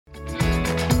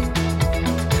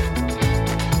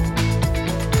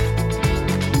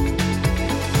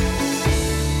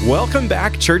Welcome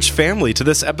back, church family, to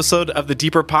this episode of the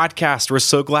Deeper Podcast. We're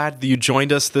so glad that you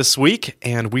joined us this week,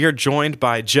 and we are joined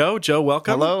by Joe. Joe,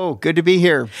 welcome. Hello, good to be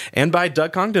here. And by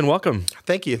Doug Congdon, welcome.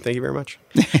 Thank you very much.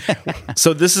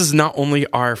 So this is not only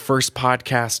our first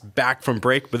podcast back from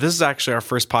break, but this is actually our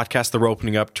first podcast that we're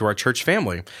opening up to our church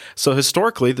family. So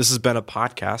historically, this has been a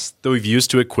podcast that we've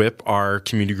used to equip our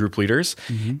community group leaders,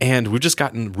 and we've just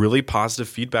gotten really positive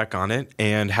feedback on it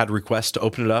and had requests to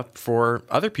open it up for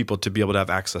other people to be able to have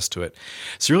access to it.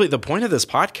 So really the point of this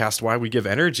podcast, why we give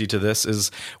energy to this,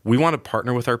 is we want to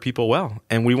partner with our people well,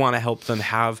 and we want to help them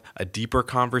have a deeper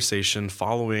conversation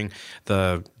following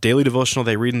the daily devotional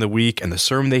they read in the week and the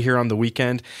sermon they hear on the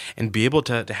weekend, and be able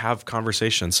to have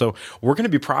conversations. So we're going to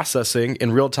be processing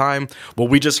in real time what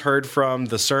we just heard from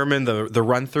the sermon, the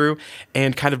run through,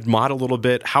 and kind of model a little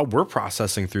bit how we're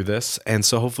processing through this. And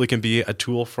so hopefully it can be a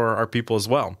tool for our people as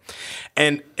well.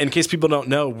 And in case people don't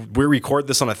know, we record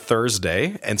this on a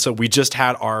Thursday. And so we just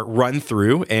had our run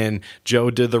through, and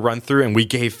Joe did the run through, and we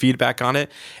gave feedback on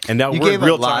it. And now we're in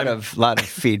real time. You gave a lot of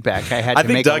feedback. I had I to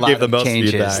think make Doug a lot gave the of most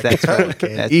changes. feedback. That's right.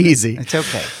 Okay, easy. It's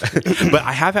okay. But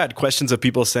I have had questions of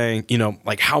people saying,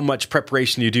 like how much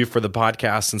preparation you do for the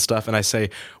podcast and stuff. And I say,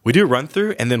 we do run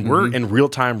through, and then we're in real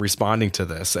time responding to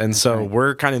this. And so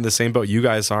we're kind of in the same boat you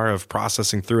guys are of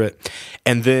processing through it.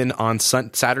 And then on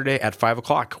Saturday at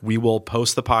 5:00, we will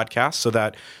post the podcast so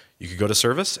that you could go to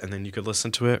service and then you could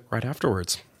listen to it right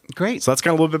afterwards. Great. So that's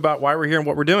kind of a little bit about why we're here and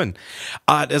what we're doing.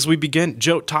 As we begin,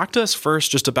 Joe, talk to us first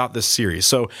just about this series.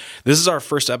 So this is our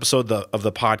first episode of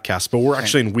the podcast, but we're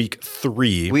actually in week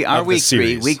 3. We are of week the 3.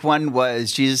 series. Week 1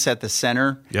 was Jesus at the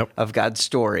center Yep. of God's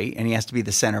story, and he has to be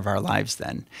the center of our lives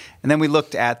then. And then we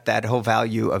looked at that whole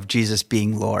value of Jesus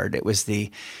being Lord. It was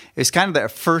kind of the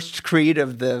first creed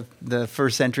of the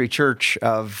first century church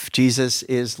of Jesus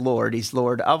is Lord. He's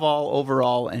Lord of all, over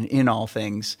all, and in all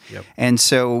things. Yep. And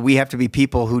so we have to be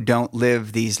people who don't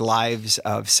live these lives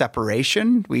of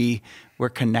separation. We're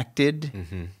connected.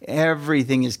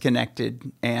 Everything is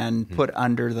connected and put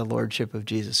under the lordship of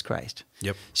Jesus Christ.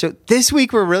 Yep. So this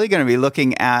week we're really going to be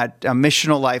looking at a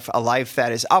missional life, a life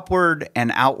that is upward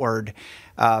and outward,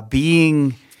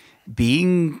 being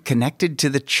connected to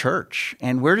the church.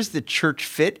 And where does the church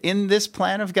fit in this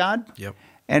plan of God? Yep.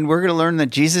 And we're going to learn that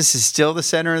Jesus is still the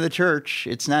center of the church.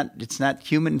 It's not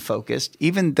human focused,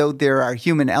 even though there are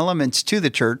human elements to the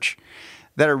church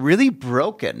that are really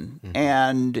broken.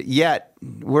 And yet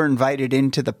we're invited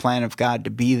into the plan of God to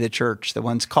be the church, the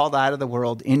ones called out of the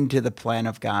world into the plan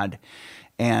of God,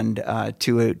 and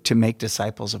to make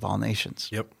disciples of all nations.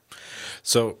 Yep.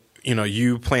 So,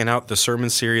 you plan out the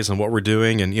sermon series and what we're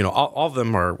doing, and, all of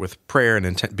them are with prayer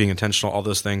and being intentional, all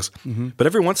those things. But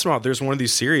every once in a while, there's one of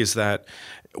these series that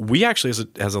we actually,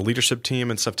 as a leadership team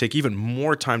and stuff, take even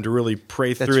more time to really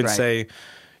pray through and say,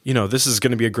 this is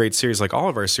going to be a great series like all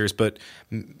of our series, but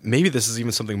maybe this is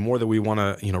even something more that we want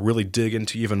to, really dig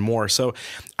into even more. So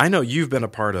I know you've been a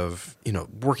part of,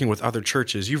 working with other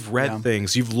churches. You've read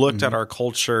things. You've looked at our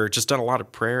culture, just done a lot of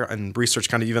prayer and research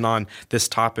kind of even on this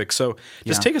topic. So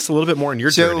just take us a little bit more in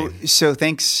your journey. So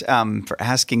thanks for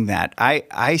asking that.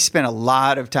 I spent a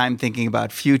lot of time thinking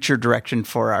about future direction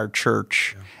for our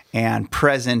church and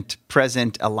present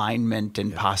alignment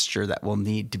and posture that we'll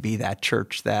need to be that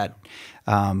church that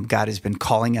God has been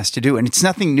calling us to do. And it's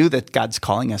nothing new that God's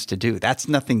calling us to do. That's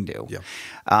nothing new. Yeah.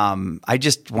 I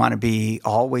just want to be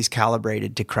always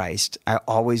calibrated to Christ. I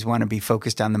always want to be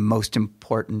focused on the most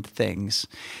important things.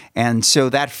 And so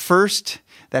that first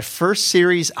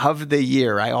series of the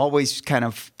year, I always kind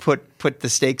of put the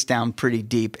stakes down pretty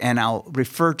deep, and I'll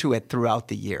refer to it throughout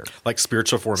the year. Like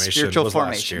spiritual formation. Spiritual was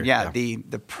formation, last year.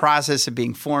 The process of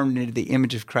being formed into the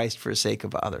image of Christ for the sake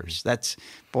of others. That's,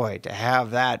 to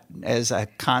have that as a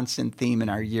constant theme in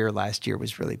our year last year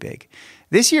was really big.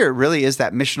 This year really is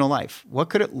that missional life. What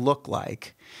could it look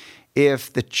like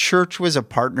if the church was a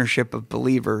partnership of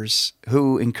believers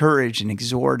who encouraged and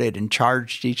exhorted and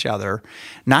charged each other,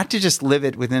 not to just live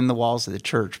it within the walls of the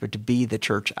church, but to be the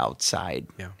church outside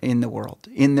in the world,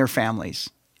 in their families,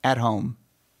 at home,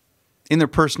 in their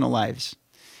personal lives,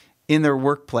 in their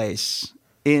workplace,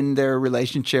 in their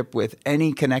relationship with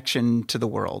any connection to the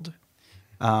world.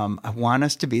 I want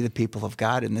us to be the people of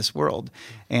God in this world.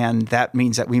 And that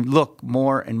means that we look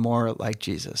more and more like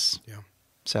Jesus. Yeah.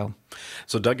 So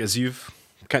Doug, as you've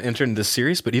kind of entered into this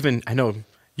series, but even I know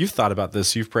you've thought about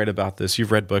this, you've prayed about this,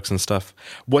 you've read books and stuff.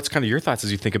 What's kind of your thoughts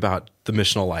as you think about the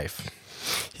missional life?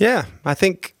 Yeah, I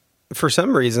think for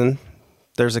some reason,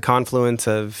 there's a confluence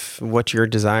of what you're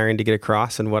desiring to get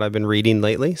across and what I've been reading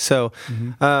lately. So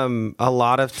a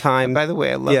lot of time. And by the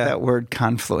way, I love that word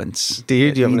confluence. Do you?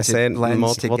 It Do you want me means to say it blends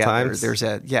multiple together. times?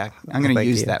 I'm going to Thank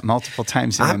use you. that multiple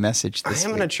times in my message this I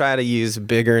am week. going to try to use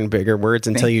bigger and bigger words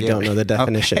until Thank you you. don't know the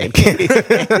definition Okay.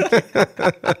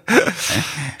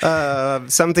 again.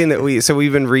 Something that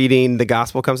we've been reading, The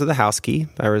Gospel Comes with a House Key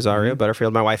by Rosario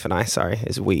Butterfield. My wife and I,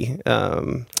 is we.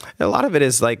 A lot of it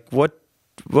is like, what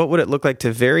would it look like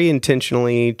to very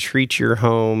intentionally treat your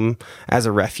home as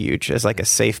a refuge, as like a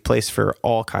safe place for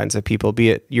all kinds of people, be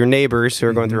it your neighbors who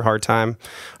are going through a hard time,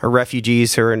 or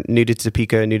refugees who are new to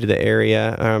Topeka, new to the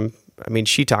area.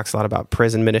 She talks a lot about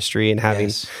prison ministry and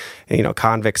having,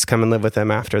 convicts come and live with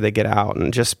them after they get out,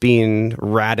 and just being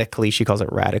she calls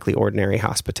it radically ordinary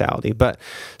hospitality. But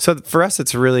so for us,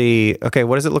 it's really, okay,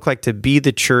 what does it look like to be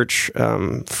the church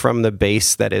from the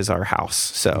base that is our house?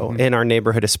 So in our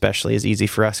neighborhood especially is easy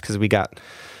for us because we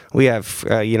have,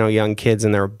 young kids,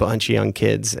 and there are a bunch of young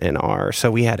kids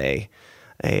so we had a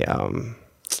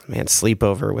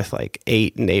sleepover with like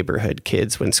 8 neighborhood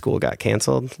kids when school got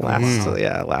canceled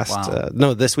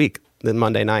this week, the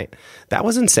Monday night. That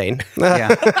was insane. Yeah.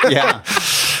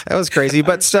 That was crazy.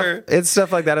 But it's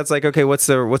stuff like that. It's like, okay, what's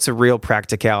the real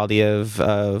practicality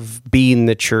of being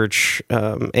the church?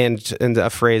 And a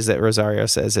phrase that Rosario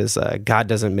says is, God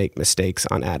doesn't make mistakes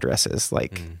on addresses.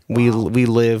 Like we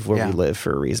live where we live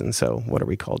for a reason. So what are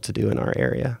we called to do in our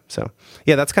area? So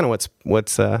yeah, that's kind of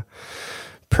what's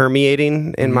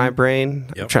permeating in my brain.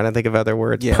 I'm trying to think of other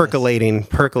words. Yes.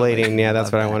 Percolating. Yeah,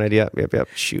 that's what I wanted. Yep.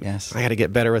 Shoot. Yes. I got to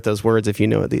get better with those words if you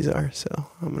know what these are. So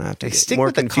I'm going to have to get Stick more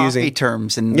with confusing. the coffee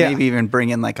terms and maybe even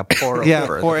bring in like a pour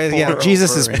over.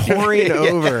 Jesus is pouring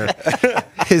over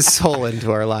his soul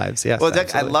into our lives. Yes. Well,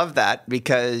 Doug, I love that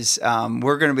because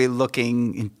we're going to be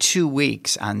looking in 2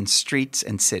 weeks on streets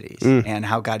and cities and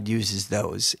how God uses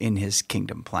those in his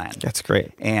kingdom plan. That's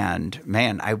great. And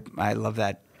man, I love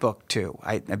that book too.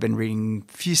 I've been reading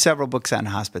several books on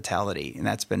hospitality, and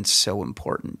that's been so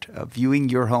important, viewing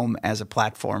your home as a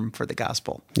platform for the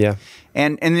gospel. Yeah.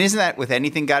 And isn't that with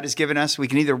anything God has given us? We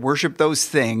can either worship those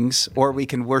things or we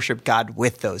can worship God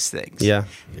with those things. Yeah.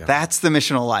 That's the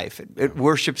missional life. It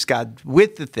worships God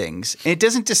with the things. And it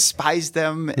doesn't despise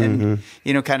them and,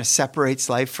 kind of separates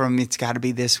life from it's got to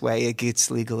be this way. It gets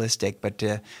legalistic. But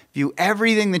to view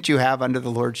everything that you have under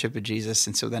the lordship of Jesus.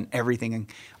 And so then everything,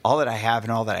 all that I have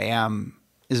and all that I am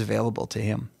is available to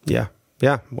him. Yeah.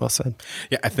 Yeah, well said.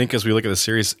 Yeah, I think as we look at the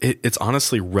series, it's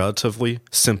honestly relatively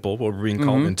simple what we're being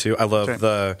called into. I love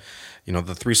the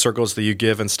 3 circles that you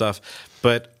give and stuff,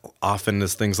 but often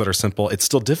as things that are simple, it's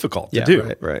still difficult to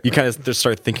do. Right. You kind of just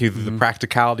start thinking through the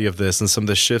practicality of this and some of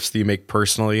the shifts that you make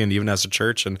personally and even as a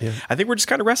church. And I think we're just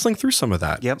kind of wrestling through some of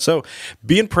that. Yep. So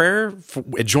be in prayer,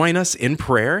 join us in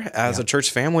prayer as a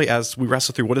church family as we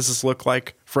wrestle through what does this look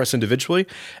like for us individually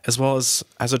as well as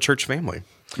a church family.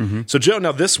 So, Joe,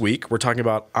 now this week, we're talking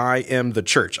about I am the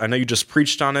church. I know you just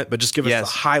preached on it, but just give us the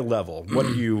high level. What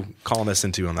are you calling us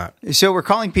into on that? So we're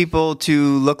calling people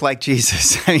to look like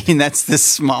Jesus. I mean, that's the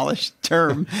smallest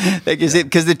term because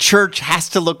the church has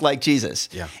to look like Jesus.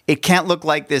 Yeah. It can't look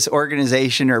like this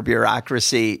organization or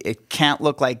bureaucracy. It can't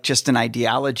look like just an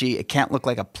ideology. It can't look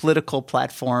like a political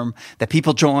platform that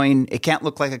people join. It can't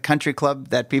look like a country club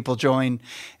that people join.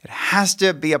 It has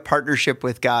to be a partnership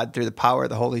with God through the power of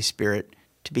the Holy Spirit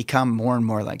to become more and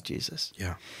more like Jesus.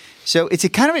 Yeah. So it's a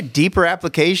kind of a deeper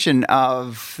application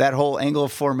of that whole angle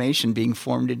of formation being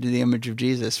formed into the image of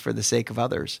Jesus for the sake of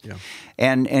others. Yeah.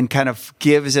 And kind of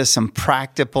gives us some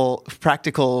practical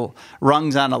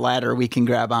rungs on a ladder we can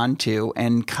grab onto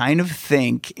and kind of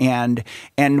think. And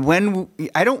when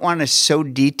I don't want to so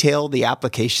detail the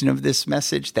application of this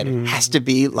message that it has to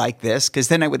be like this, because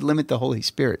then I would limit the Holy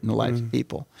Spirit in the lives of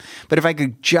people. But if I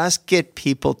could just get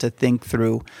people to think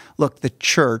through, look, the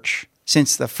church,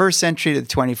 since the first century to the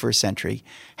 21st century,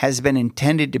 has been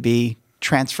intended to be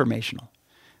transformational.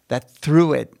 That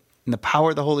through it, and the power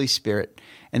of the Holy Spirit,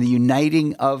 and the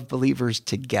uniting of believers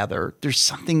together, there's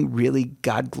something really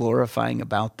God-glorifying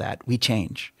about that. We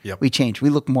change. Yep. We change. We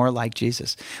look more like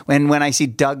Jesus. When I see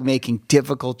Doug making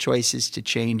difficult choices to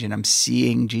change, and I'm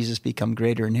seeing Jesus become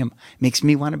greater in him, it makes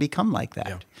me want to become like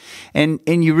that. Yeah.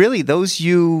 And you really, those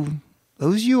you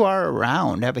are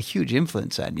around have a huge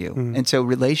influence on you. And so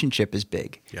relationship is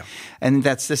big. Yeah. And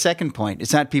that's the second point.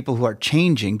 It's not people who are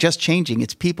just changing.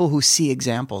 It's people who see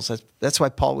examples. That's why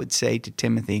Paul would say to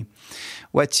Timothy,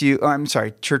 to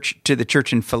the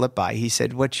church in Philippi, he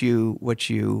said, what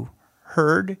you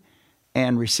heard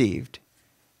and received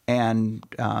and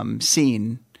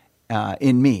seen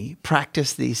in me,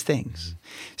 practice these things.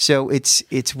 So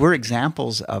we're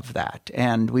examples of that,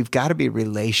 and we've got to be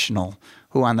relational.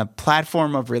 Who on the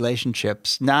platform of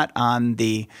relationships, not on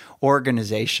the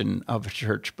organization of a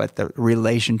church, but the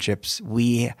relationships,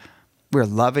 we're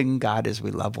loving God as we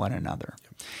love one another.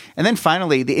 And then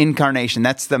finally, the incarnation.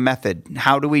 That's the method.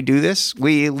 How do we do this?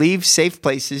 We leave safe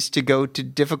places to go to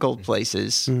difficult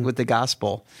places with the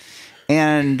gospel.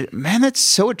 And man, that's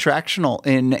so attractional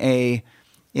in a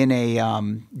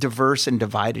diverse and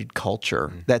divided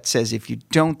culture that says, if you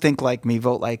don't think like me,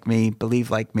 vote like me, believe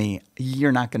like me,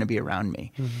 you're not going to be around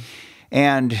me.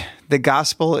 And the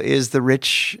gospel is the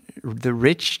rich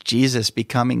Jesus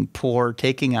becoming poor,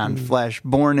 taking on flesh,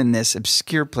 born in this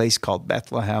obscure place called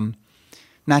Bethlehem,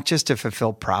 not just to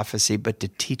fulfill prophecy, but to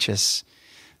teach us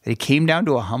that he came down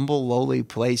to a humble, lowly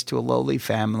place, to a lowly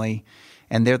family,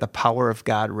 and there the power of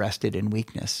God rested in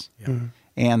weakness.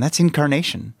 And that's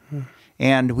incarnation.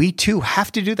 And we too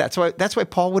have to do that. So that's why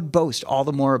Paul would boast all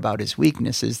the more about his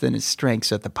weaknesses than his strengths,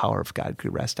 so that the power of God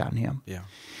could rest on him. Yeah.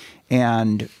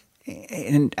 And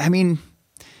I mean,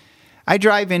 I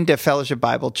drive into Fellowship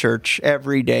Bible Church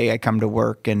every day. I come to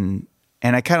work and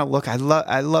I kind of look. I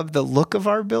love the look of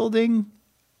our building.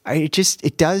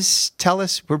 It does tell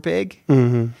us we're big.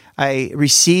 I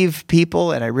receive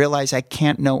people and I realize I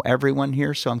can't know everyone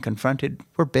here, so I'm confronted.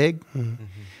 We're big.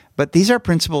 But these are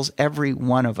principles every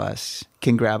one of us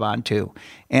can grab onto.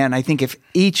 And I think if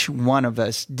each one of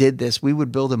us did this, we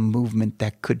would build a movement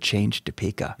that could change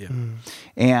Topeka.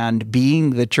 And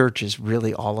being the church is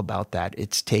really all about that.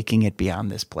 It's taking it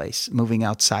beyond this place, moving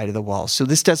outside of the walls. So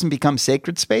this doesn't become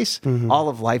sacred space. All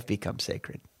of life becomes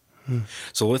sacred.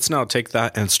 So let's now take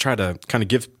that and let's try to kind of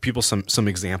give people some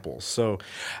examples. So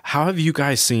how have you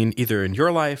guys seen, either in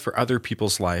your life or other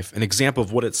people's life, an example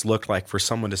of what it's looked like for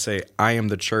someone to say, I am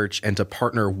the church, and to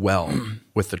partner well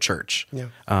with the church?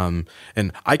 And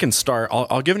I can start,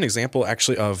 I'll give an example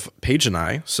actually of Paige and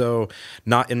I. So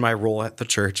not in my role at the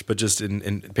church, but just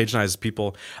in Paige and I as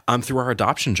people, through our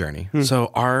adoption journey.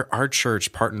 So our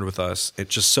church partnered with us, it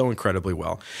just so incredibly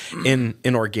well in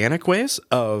organic ways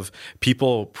of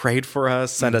people prayed for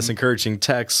us, sent us encouraging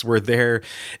texts. We're there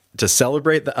to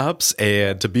celebrate the ups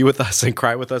and to be with us and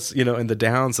cry with us, in the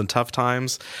downs and tough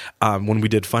times. When we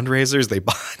did fundraisers,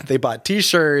 they bought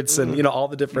T-shirts and all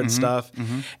the different stuff.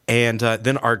 And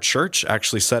then our church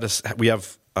actually we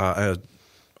have an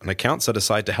account set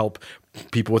aside to help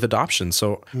people with adoption.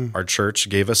 So our church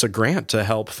gave us a grant to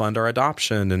help fund our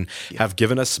adoption and have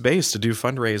given us space to do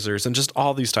fundraisers and just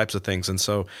all these types of things. And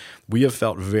so we have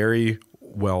felt very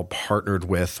well partnered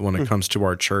with when it comes to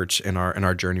our church and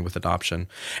our journey with adoption.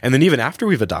 And then even after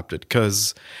we've adopted,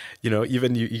 because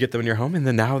even you get them in your home, and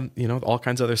then now all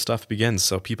kinds of other stuff begins.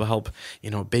 So people help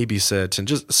babysit and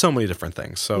just so many different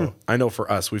things. So I know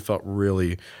for us, we felt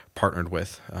really partnered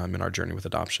with in our journey with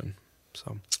adoption.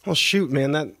 So well, shoot,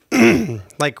 man,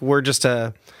 that we're just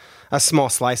a small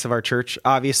slice of our church,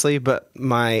 obviously, but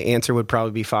my answer would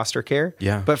probably be foster care.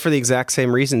 Yeah. But for the exact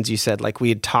same reasons you said, we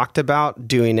had talked about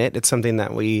doing it. It's something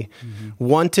that we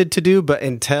wanted to do, but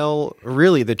until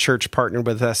really the church partnered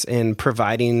with us in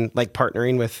providing,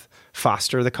 partnering with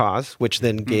Foster the Cause, which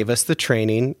then gave us the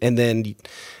training, and then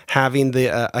having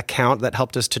the account that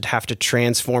helped us to have to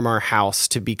transform our house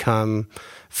to become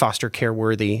foster care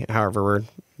worthy,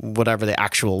 whatever the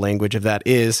actual language of that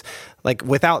is.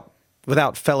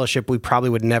 Without fellowship, we probably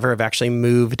would never have actually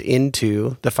moved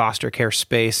into the foster care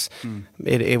space.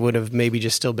 It would have maybe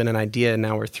just still been an idea, and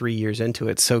now we're 3 years into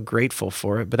it. So grateful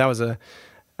for it. But that was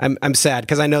I'm sad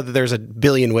because I know that there's a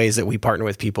billion ways that we partner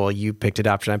with people. You picked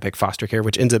adoption, I picked foster care,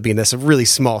 which ends up being this really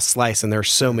small slice, and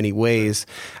there's so many ways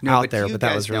out there. But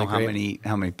that was really great.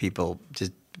 How many people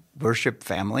just worship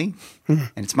family,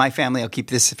 and it's my family. I'll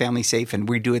keep this family safe, and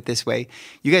we do it this way.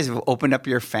 You guys have opened up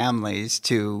your families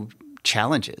to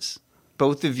challenges.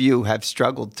 Both of you have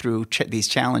struggled through these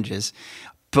challenges.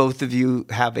 Both of you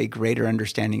have a greater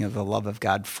understanding of the love of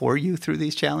God for you through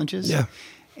these challenges. Yeah.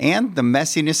 And the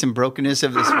messiness and brokenness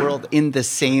of this world in the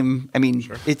same,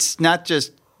 It's not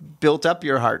just built up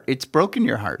your heart, it's broken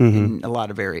your heart in a lot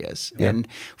of areas. Yeah. And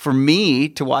for me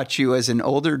to watch you as an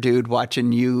older dude,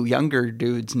 watching you younger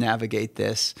dudes navigate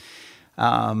this,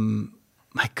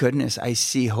 my goodness, I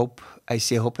see hope. I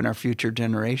see hope in our future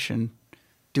generation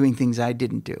doing things I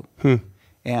didn't do.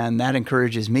 And that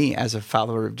encourages me as a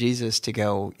follower of Jesus to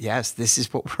go, yes, this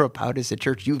is what we're about as a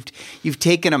church. You've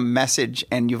taken a message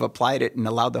and you've applied it and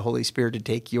allowed the Holy Spirit to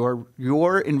take your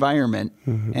environment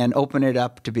and open it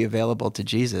up to be available to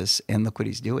Jesus. And look what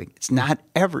he's doing. It's not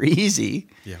ever easy,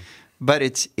 but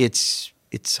it's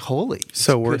holy. It's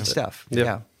so worth good it. stuff.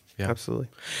 Yep. Yeah. Absolutely.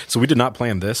 So we did not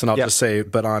plan this, and I'll just say,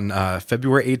 but on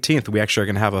February 18th, we actually are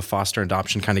going to have a foster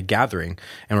adoption kind of gathering,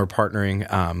 and we're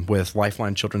partnering with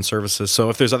Lifeline Children's Services. So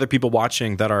if there's other people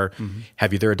watching that are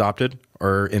have either adopted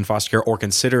or in foster care or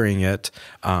considering it,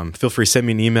 feel free to send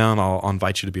me an email, and I'll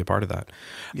invite you to be a part of that.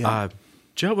 Yeah.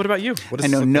 Joe, what about you? What I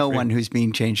know no one who's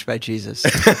being changed by Jesus.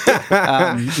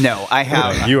 No, I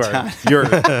have. You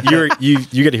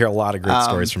get to hear a lot of great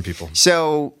stories from people.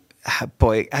 So,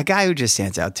 boy, a guy who just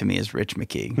stands out to me is Rich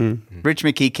McKee. Rich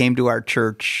McKee came to our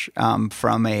church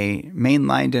from a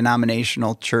mainline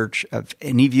denominational church,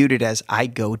 and he viewed it as I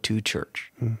go to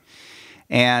church.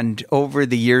 And over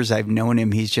the years I've known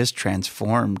him, he's just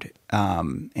transformed,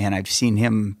 and I've seen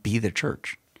him be the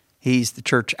church. He's the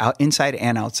church inside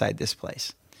and outside this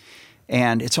place.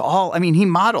 And it's all, I mean, he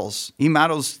models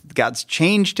God's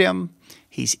changed him.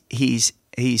 He's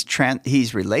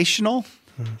relational.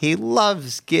 He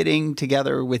loves getting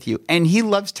together with you, and he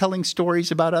loves telling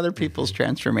stories about other people's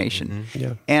transformation.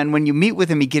 Yeah. And when you meet with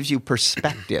him, he gives you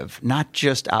perspective, not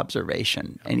just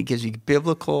observation. And he gives you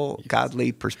biblical,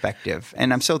 godly perspective.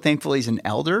 And I'm so thankful he's an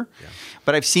elder. Yeah.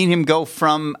 But I've seen him go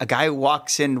from a guy who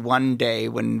walks in one day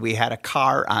when we had a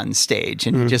car on stage,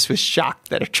 and he just was shocked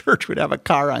that a church would have a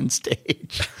car on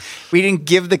stage. We didn't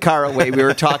give the car away. We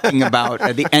were talking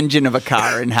about the engine of a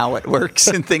car and how it works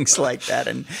and things like that,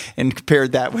 and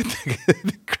compared that with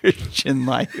the Christian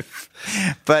life.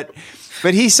 But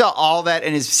he saw all that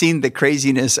and has seen the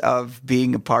craziness of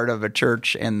being a part of a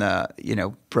church and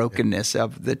the brokenness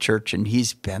of the church. And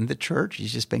he's been the church.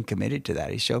 He's just been committed to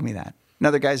that. He showed me that.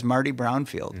 Another guy's Marty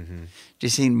Brownfield.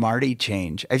 Just seen Marty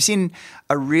change. I've seen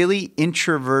a really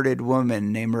introverted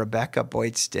woman named Rebecca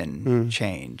Boydston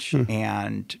change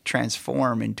and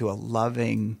transform into a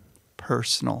loving,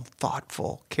 personal,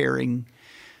 thoughtful, caring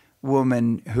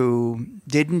woman who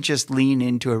didn't just lean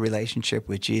into a relationship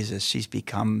with Jesus. She's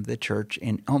become the church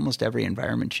in almost every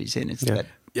environment she's in. It's that.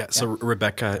 Yeah, so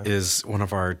Rebecca is one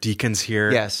of our deacons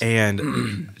here. Yes.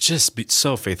 And just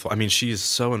so faithful. I mean, she is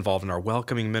so involved in our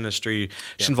welcoming ministry.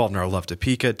 She's involved in our Love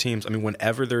Topeka teams. I mean,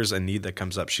 whenever there's a need that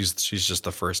comes up, she's just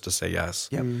the first to say yes.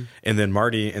 Yep. And then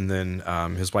Marty and then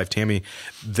his wife Tammy,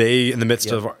 they, in the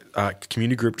midst of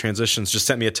community group transitions, just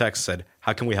sent me a text, said,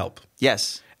 how can we help?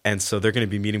 Yes. And so they're going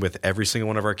to be meeting with every single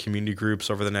one of our community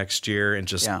groups over the next year and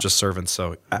just serving.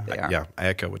 So, I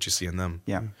echo what you see in them.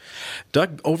 Yeah.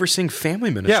 Doug, overseeing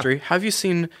family ministry, have you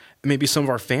seen maybe some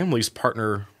of our families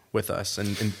partner with us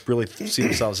and really see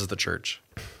themselves as the church?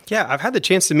 Yeah, I've had the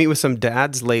chance to meet with some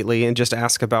dads lately and just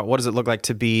ask about what does it look like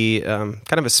to be kind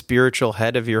of a spiritual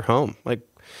head of your home? Like,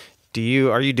 are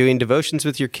you doing devotions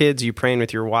with your kids? Are you praying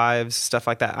with your wives? Stuff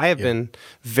like that. I have been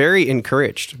very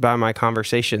encouraged by my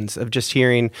conversations of just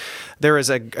hearing. There was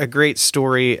a great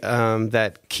story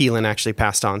that Keelan actually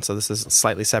passed on, so this is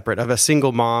slightly separate, of a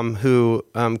single mom who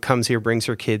comes here, brings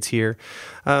her kids here,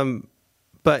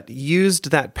 but used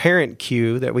that parent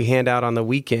cue that we hand out on the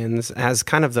weekends as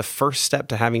kind of the first step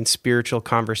to having spiritual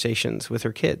conversations with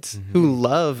her kids who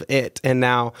love it. And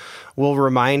now we'll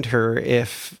remind her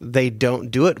if they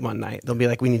don't do it one night. They'll be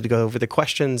like, we need to go over the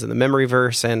questions and the memory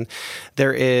verse. And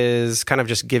there is kind of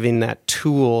just giving that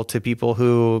tool to people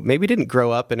who maybe didn't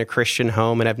grow up in a Christian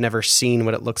home and have never seen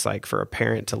what it looks like for a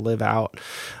parent to live out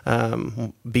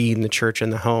being the church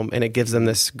in the home. And it gives them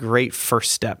this great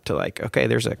first step to like, okay,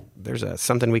 there's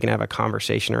something we can have a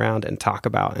conversation around and talk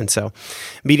about. And so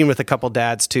meeting with a couple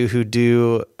dads too who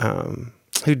do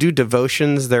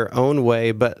devotions their own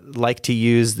way, but like to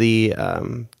use the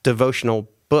devotional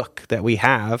book that we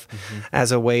have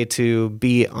as a way to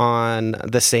be on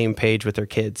the same page with their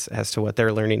kids as to what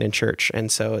they're learning in church.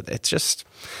 And so it's just,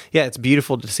 it's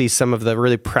beautiful to see some of the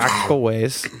really practical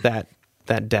ways that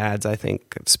dads, I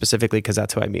think specifically because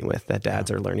that's who I meet with, that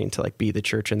dads are learning to like be the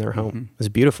church in their home. It's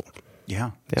beautiful.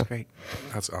 Yeah, that's great.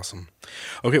 That's awesome.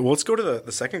 Okay, well, let's go to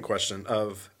the second question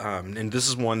of, and this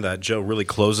is one that Joe really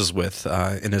closes with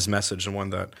in his message, and one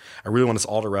that I really want us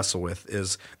all to wrestle with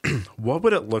is, what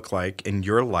would it look like in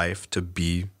your life to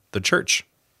be the church?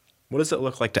 What does it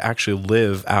look like to actually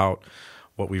live out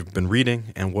what we've been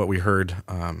reading and what we heard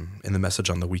in the message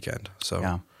on the weekend?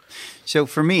 So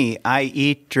for me, I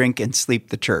eat, drink, and sleep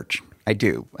the church. I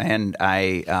do, and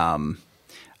I've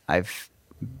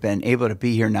been able to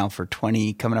be here now for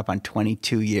coming up on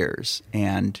 22 years.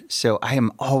 And so I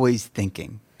am always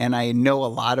thinking, and I know a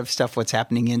lot of stuff, what's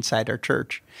happening inside our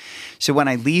church. So when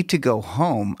I leave to go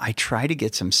home, I try to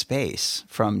get some space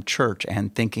from church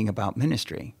and thinking about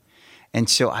ministry. And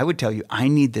so I would tell you, I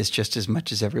need this just as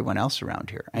much as everyone else around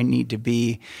here. I need to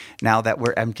be, now that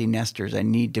we're empty nesters, I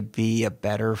need to be a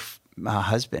better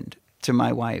husband to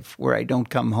my wife, where I don't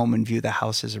come home and view the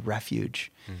house as a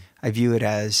refuge. I view it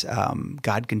as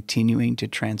God continuing to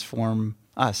transform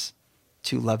us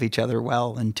to love each other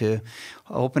well and to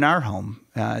open our home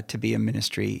to be a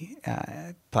ministry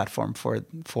platform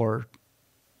for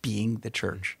being the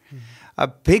church. A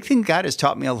big thing God has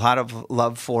taught me a lot of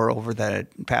love for over the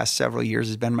past several years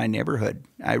has been my neighborhood.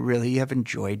 I really have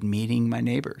enjoyed meeting my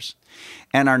neighbors.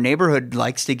 And our neighborhood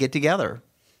likes to get together.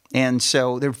 And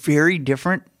so they're very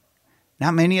different.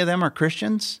 Not many of them are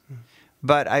Christians.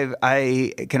 But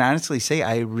I can honestly say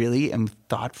I really am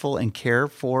thoughtful and care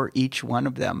for each one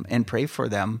of them and pray for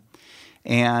them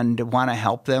and want to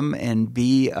help them and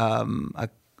be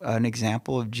an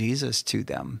example of Jesus to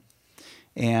them.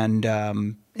 And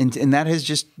that has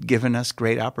just given us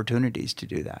great opportunities to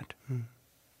do that.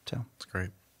 So that's great.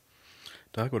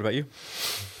 Doug, what about you?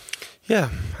 Yeah,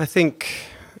 I think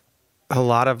a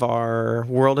lot of our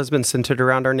world has been centered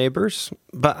around our neighbors,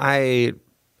 but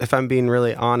if I'm being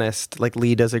really honest, like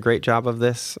Lee does a great job of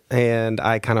this, and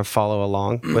I kind of follow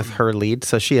along with her lead.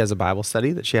 So she has a Bible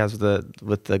study that she has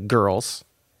with the girls,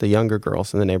 the younger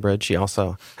girls in the neighborhood. She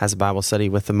also has a Bible study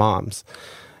with the moms.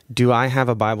 Do I have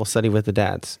a Bible study with the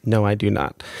dads? No, I do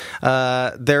not.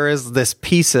 There is this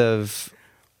piece of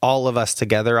all of us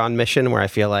together on mission where I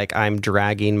feel like I'm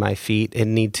dragging my feet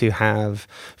and need to have,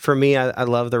 for me, I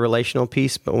love the relational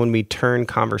piece, but when we turn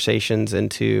conversations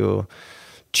into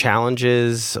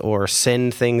challenges or sin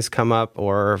things come up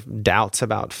or doubts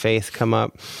about faith come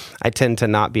up, I tend to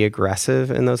not be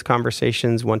aggressive in those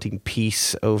conversations, wanting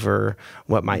peace over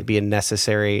what might be a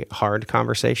necessary hard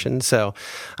conversation. So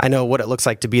I know what it looks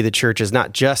like to be the church is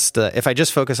not just if I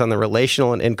just focus on the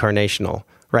relational and incarnational,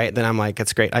 right? Then I'm like,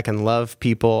 it's great. I can love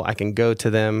people. I can go to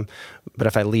them. But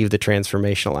if I leave the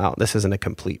transformational out, this isn't a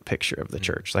complete picture of the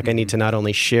church. Like I need to not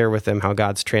only share with them how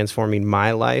God's transforming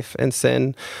my life and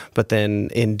sin, but then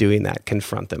in doing that,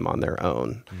 confront them on their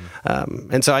own.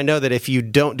 And so I know that if you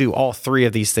don't do all three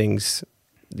of these things,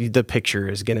 the picture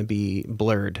is going to be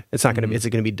blurred. It's not going to be, it's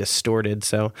going to be distorted.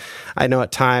 So I know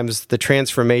at times the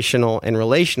transformational and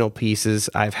relational pieces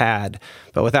I've had,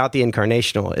 but without the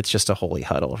incarnational, it's just a holy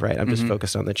huddle, right? I'm just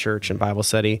focused on the church and Bible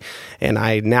study. And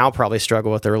I now probably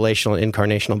struggle with the relational and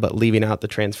incarnational, but leaving out the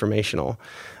transformational.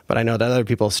 But I know that other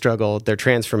people struggle, they're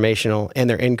transformational and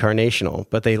they're incarnational,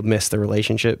 but they miss the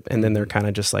relationship. And then they're kind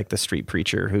of just like the street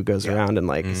preacher who goes around and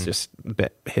like just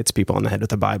hits people on the head with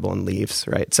the Bible and leaves,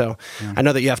 right? So I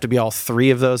know that you have to be all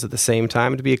three of those at the same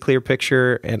time to be a clear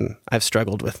picture. And I've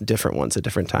struggled with different ones at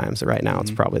different times. Right now,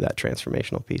 it's probably that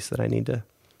transformational piece that I need to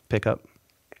pick up.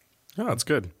 Oh, that's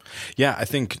good. Yeah, I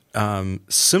think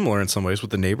similar in some ways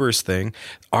with the neighbors thing.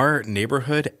 Our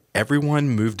neighborhood, everyone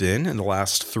moved in the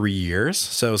last 3 years.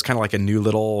 So it was kind of like a new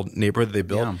little neighborhood that they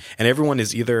built. Yeah. And everyone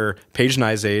is either Paige and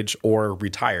I's age or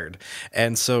retired.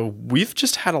 And so we've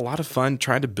just had a lot of fun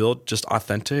trying to build just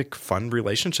authentic, fun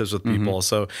relationships with people.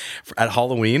 So at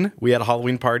Halloween, we had a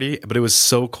Halloween party, but it was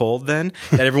so cold then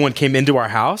that everyone came into our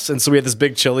house. And so we had this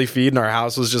big chili feed and our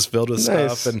house was just filled with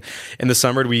stuff. And in the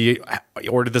summer, we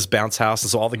ordered this bounce house.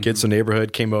 And so all the kids in the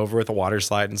neighborhood came over with a water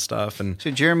slide and stuff. And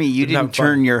so Jeremy, you didn't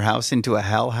turn your house into a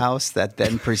hell house that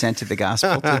then presented the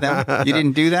gospel to them? You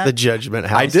didn't do that? The judgment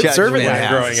house. I did serve it when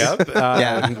growing up.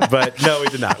 But no, we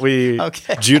did not.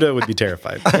 Judah would be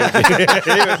terrified.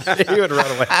 he would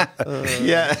run away.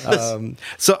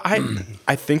 So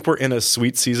I think we're in a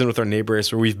sweet season with our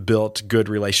neighbors where we've built good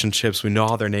relationships. We know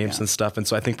all their names and stuff. And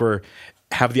so I think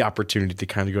have the opportunity to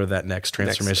kind of go to that next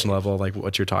transformation level, like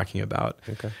what you're talking about.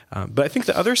 Okay. But I think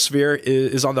the other sphere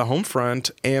is on the home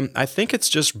front, and I think it's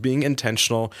just being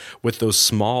intentional with those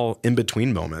small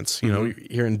in-between moments. You know,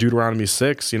 here in Deuteronomy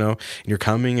 6, and you're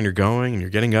coming and you're going and you're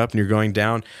getting up and you're going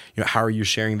down. How are you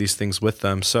sharing these things with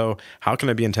them? So how can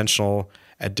I be intentional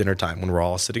at dinner time when we're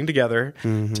all sitting together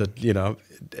to,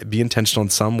 be intentional in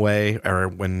some way, or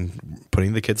when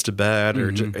putting the kids to bed or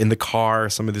in the car,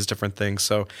 some of these different things.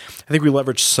 So I think we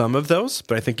leverage some of those,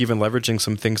 but I think even leveraging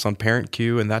some things on Parent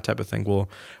Cue and that type of thing will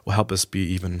help us be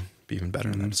even better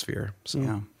in that sphere.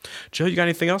 So, Joe, you got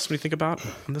anything else when you think about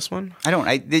on this one? I don't.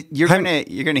 You're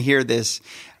gonna hear this.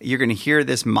 You're gonna hear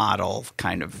this model,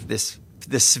 kind of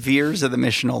the spheres of the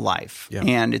missional life,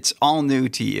 and it's all new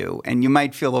to you, and you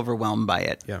might feel overwhelmed by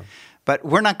it. Yeah. But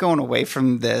we're not going away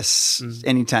from this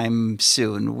anytime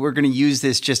soon. We're going to use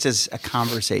this just as a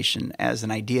conversation, as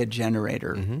an idea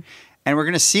generator. And we're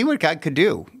going to see what God could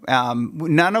do.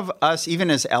 None of us, even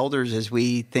as elders, as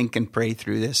we think and pray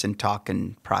through this and talk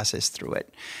and process through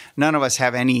it, none of us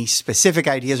have any specific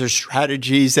ideas or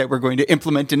strategies that we're going to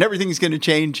implement and everything's going to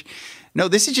change. No,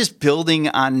 this is just building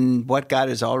on what God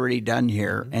has already done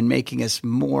here and making us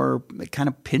more kind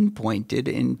of pinpointed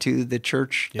into the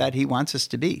church that he wants us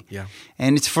to be. Yeah.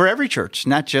 And it's for every church,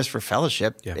 not just for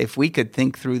Fellowship. Yeah. If we could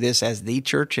think through this as the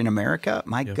church in America,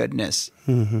 my goodness,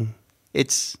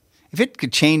 it's... If it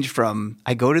could change from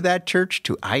I go to that church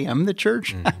to I am the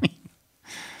church, I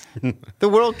mean, the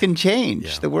world can change.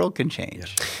 Yeah. The world can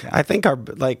change. Yeah. I think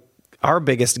our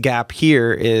biggest gap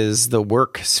here is the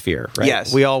work sphere, right?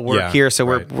 Yes. We all work here, so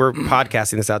right. we're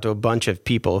podcasting this out to a bunch of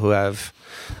people who have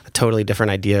a totally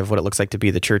different idea of what it looks like to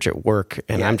be the church at work,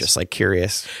 and I'm just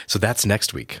curious. So that's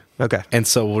next week. Okay. And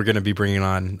so we're going to be bringing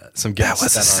on some guests. That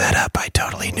was a setup. I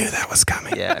totally knew that was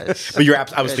coming. Yes. But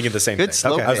I was thinking the same Good thing.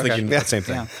 slope. I was Okay. thinking the same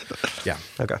thing. Yeah.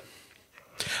 Okay.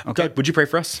 Doug, would you pray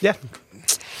for us? Yeah.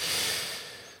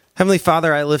 Heavenly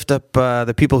Father, I lift up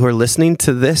the people who are listening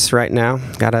to this right now.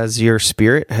 God, as your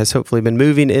Spirit has hopefully been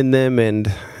moving in them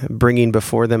and bringing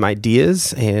before them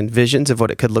ideas and visions of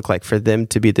what it could look like for them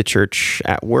to be the church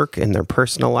at work, in their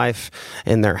personal life,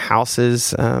 in their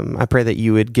houses. I pray that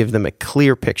you would give them a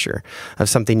clear picture of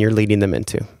something you're leading them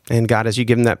into. And God, as you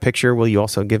give them that picture, will you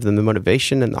also give them the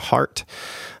motivation and the heart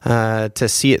to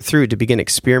see it through, to begin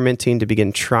experimenting, to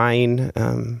begin trying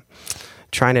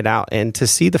it out, and to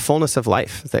see the fullness of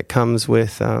life that comes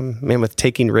with with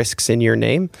taking risks in your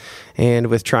name and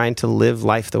with trying to live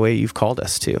life the way you've called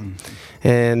us to.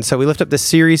 And so we lift up this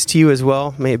series to you as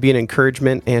well. May it be an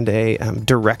encouragement and a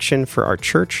direction for our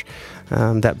church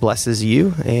that blesses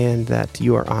you and that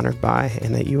you are honored by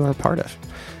and that you are a part of.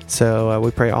 So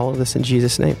we pray all of this in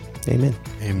Jesus' name. Amen.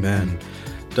 Amen.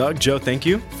 Doug, Joe, thank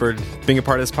you for being a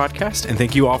part of this podcast, and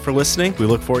thank you all for listening. We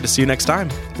look forward to see you next time.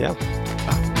 Yeah.